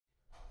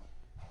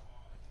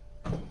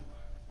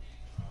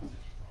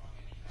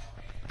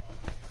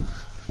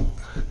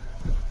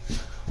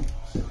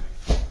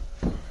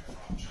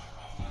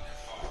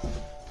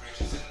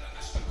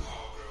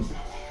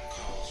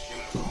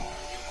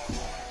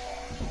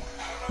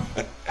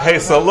Hey,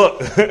 so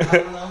look.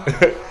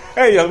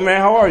 Hey, young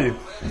man, how are you?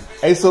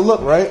 Hey, so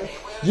look, right?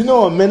 You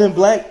know, in Men in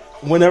Black,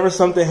 whenever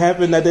something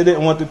happened that they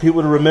didn't want the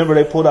people to remember,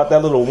 they pulled out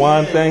that little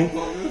wand thing.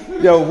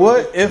 Yo,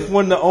 what if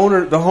when the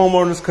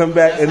homeowners come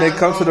back and they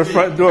come to the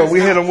front door,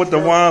 we hit them with the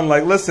wand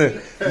like, listen,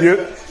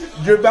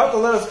 you're about to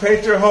let us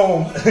paint your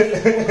home.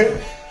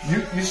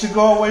 You should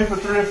go away for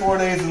 3 or 4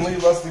 days and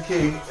leave us the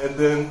key, and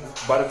then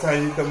by the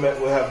time you come back,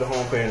 we'll have the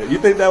home painted. You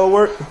think that would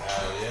work?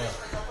 Yeah.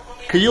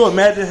 Can you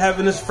imagine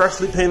having this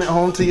freshly painted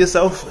home to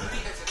yourself?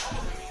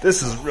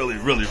 This is really,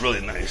 really, really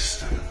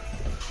nice.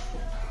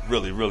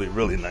 Really, really,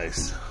 really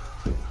nice.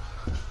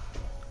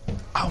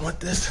 I want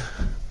this.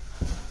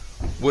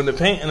 When the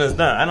painting is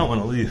done, I don't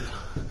want to leave.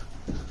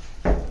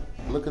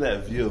 Look at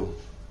that view.